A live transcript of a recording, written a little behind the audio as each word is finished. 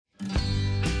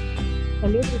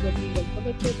Hello everybody, welcome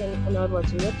back to your channel and are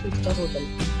watching a 3-star hotel.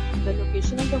 The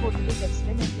location of the hotel is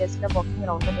excellent and guests love walking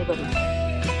around the neighborhood.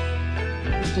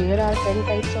 There are 10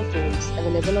 types of rooms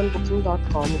available on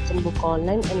booking.com. You can book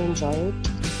online and enjoy it.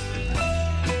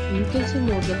 You can see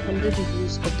more than 100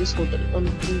 reviews of this hotel on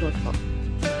booking.com.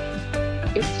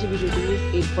 Its review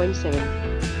rating is 8.7,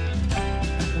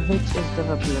 which is the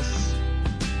plus.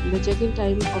 The check-in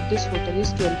time of this hotel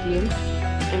is 12 p.m.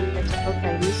 and the check-out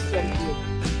time is 12 p.m.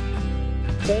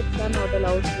 Pets are not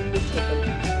allowed in this hotel.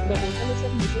 The hotel is a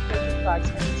major credit cards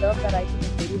and reserve the right to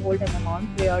temporarily hold an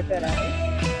amount prior to arrival.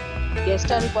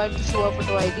 Guests are required to show a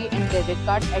photo ID and credit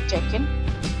card at check-in.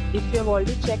 If you have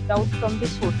already checked out from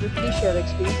this hotel, please share your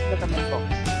experience in the comment box.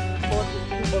 For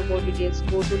booking or more details,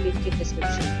 go to link in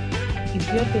description. If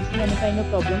you are facing any kind of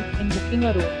problem in booking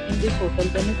a room in this hotel,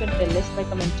 then you can tell us by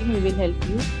commenting. We will help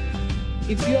you.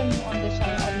 If you are new on the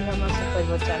channel or you have not subscribed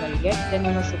our channel yet, then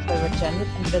you must subscribe our channel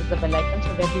and press the bell icon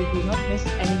so that you do not miss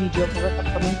any video of our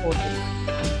upcoming hotel.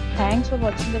 Thanks for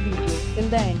watching the video till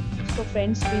the end. So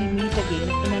friends, we'll meet again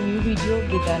in a new video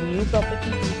with a new property.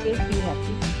 Be safe, be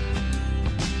happy.